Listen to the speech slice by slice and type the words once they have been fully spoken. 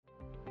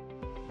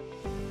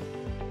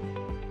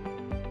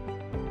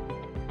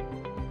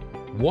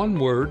One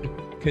word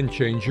can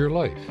change your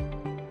life.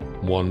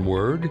 One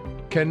word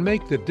can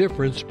make the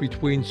difference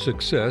between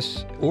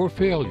success or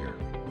failure.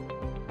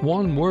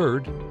 One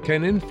word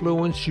can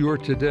influence your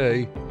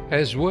today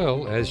as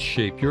well as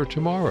shape your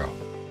tomorrow.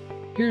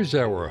 Here's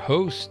our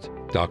host,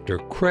 Dr.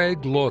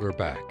 Craig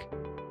Lauterbach.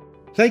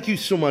 Thank you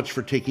so much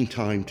for taking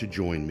time to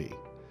join me.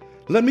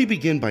 Let me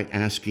begin by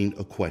asking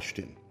a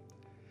question.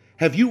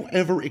 Have you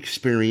ever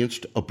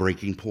experienced a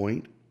breaking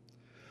point?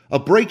 A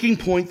breaking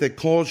point that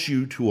caused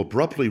you to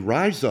abruptly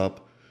rise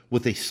up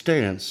with a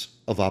stance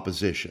of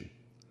opposition.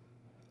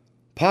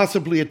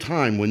 Possibly a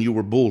time when you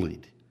were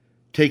bullied,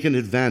 taken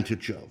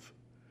advantage of,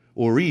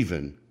 or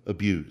even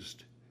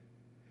abused.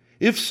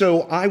 If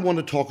so, I want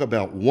to talk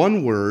about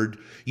one word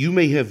you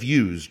may have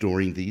used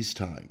during these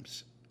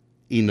times.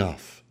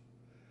 Enough.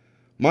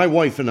 My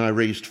wife and I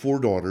raised 4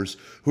 daughters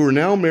who are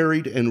now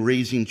married and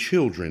raising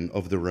children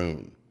of their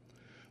own.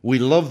 We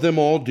love them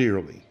all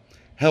dearly.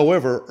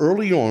 However,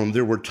 early on,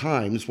 there were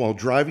times while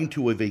driving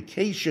to a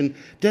vacation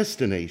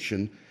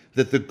destination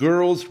that the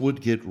girls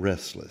would get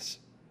restless,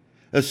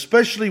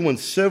 especially when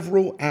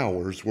several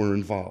hours were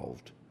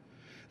involved.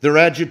 Their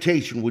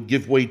agitation would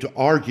give way to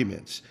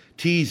arguments,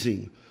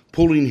 teasing,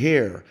 pulling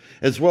hair,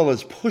 as well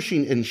as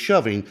pushing and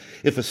shoving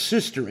if a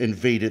sister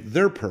invaded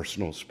their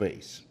personal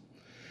space.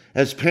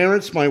 As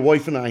parents, my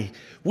wife and I,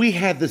 we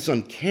had this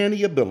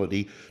uncanny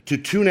ability to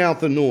tune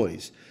out the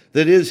noise.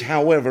 That is,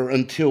 however,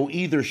 until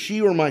either she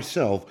or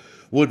myself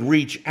would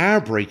reach our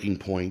breaking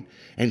point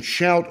and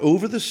shout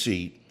over the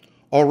seat,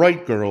 "All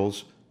right,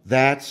 girls,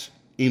 that's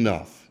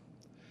enough."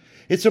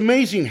 It's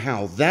amazing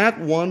how that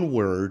one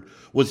word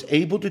was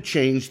able to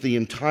change the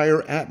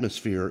entire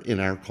atmosphere in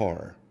our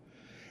car.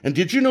 And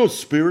did you know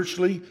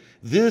spiritually,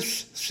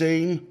 this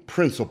same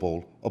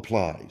principle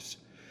applies?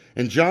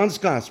 In John's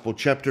Gospel,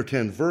 chapter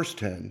 10, verse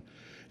 10,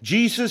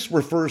 Jesus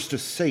refers to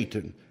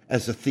Satan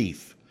as a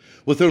thief,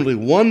 with only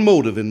one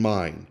motive in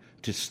mind: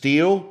 to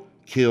steal,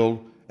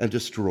 kill, and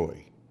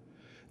destroy.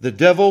 The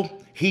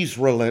devil, he's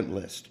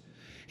relentless.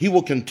 He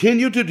will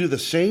continue to do the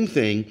same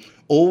thing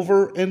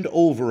over and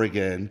over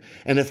again,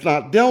 and if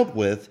not dealt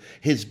with,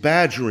 his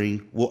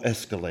badgering will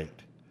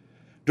escalate.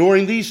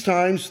 During these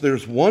times,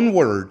 there's one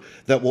word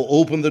that will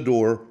open the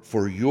door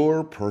for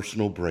your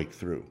personal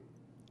breakthrough.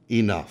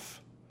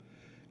 Enough.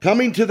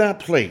 Coming to that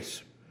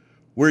place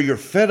where you're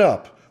fed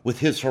up with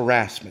his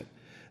harassment,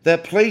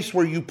 that place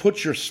where you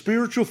put your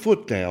spiritual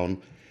foot down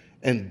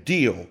and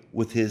deal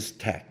with his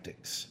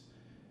tactics.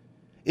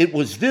 It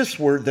was this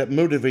word that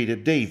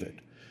motivated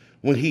David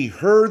when he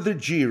heard the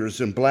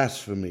jeers and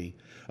blasphemy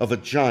of a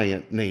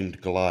giant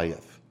named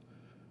Goliath.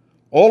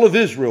 All of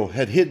Israel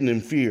had hidden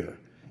in fear,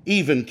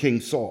 even King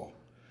Saul.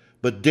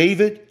 But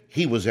David,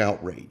 he was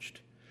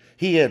outraged.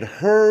 He had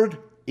heard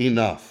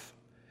enough.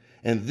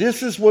 And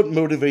this is what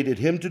motivated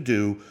him to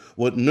do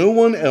what no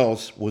one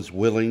else was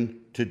willing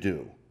to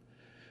do.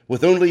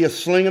 With only a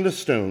sling and a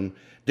stone,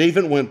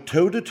 David went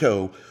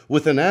toe-to-toe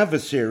with an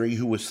adversary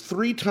who was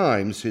 3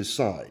 times his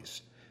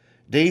size.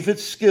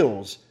 David's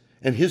skills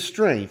and his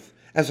strength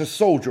as a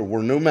soldier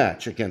were no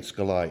match against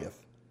Goliath.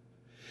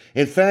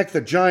 In fact,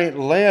 the giant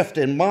laughed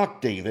and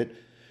mocked David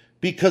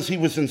because he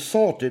was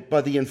insulted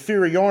by the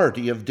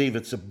inferiority of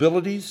David's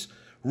abilities,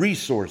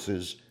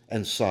 resources,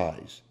 and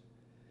size.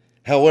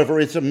 However,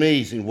 it's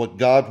amazing what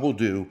God will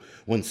do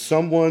when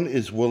someone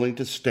is willing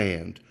to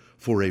stand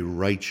for a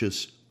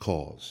righteous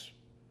cause.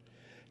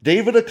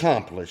 David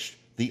accomplished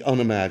the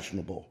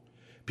unimaginable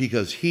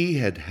because he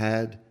had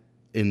had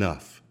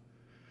enough.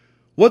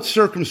 What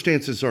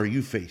circumstances are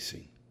you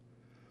facing?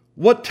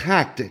 What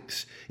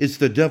tactics is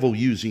the devil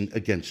using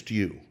against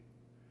you?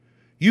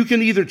 You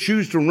can either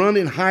choose to run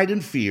and hide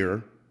in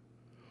fear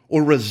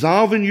or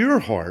resolve in your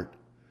heart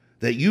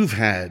that you've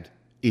had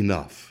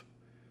enough.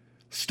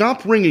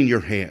 Stop wringing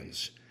your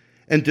hands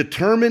and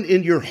determine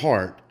in your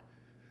heart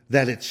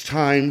that it's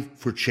time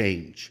for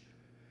change.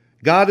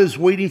 God is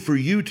waiting for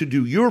you to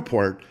do your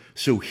part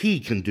so he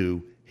can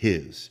do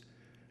his.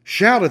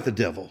 Shout at the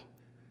devil.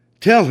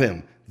 Tell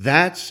him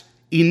that's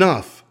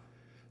enough.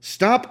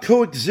 Stop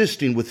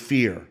coexisting with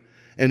fear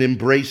and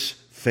embrace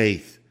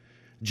faith.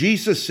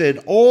 Jesus said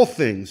all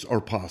things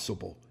are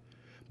possible,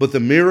 but the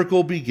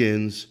miracle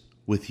begins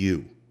with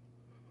you.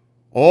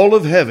 All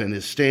of heaven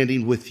is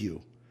standing with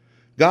you.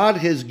 God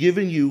has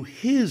given you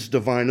his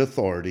divine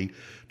authority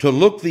to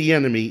look the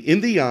enemy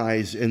in the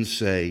eyes and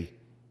say,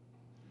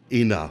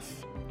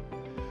 enough.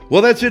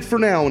 Well, that's it for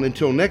now, and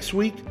until next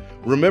week,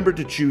 remember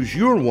to choose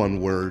your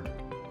one word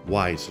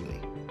wisely.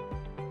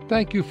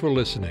 Thank you for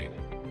listening.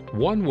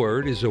 One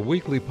Word is a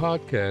weekly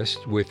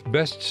podcast with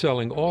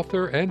best-selling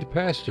author and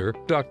pastor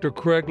Dr.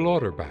 Craig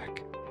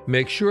Lauterbach.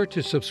 Make sure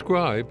to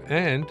subscribe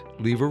and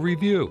leave a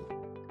review.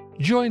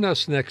 Join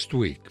us next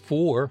week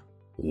for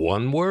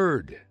One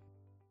Word.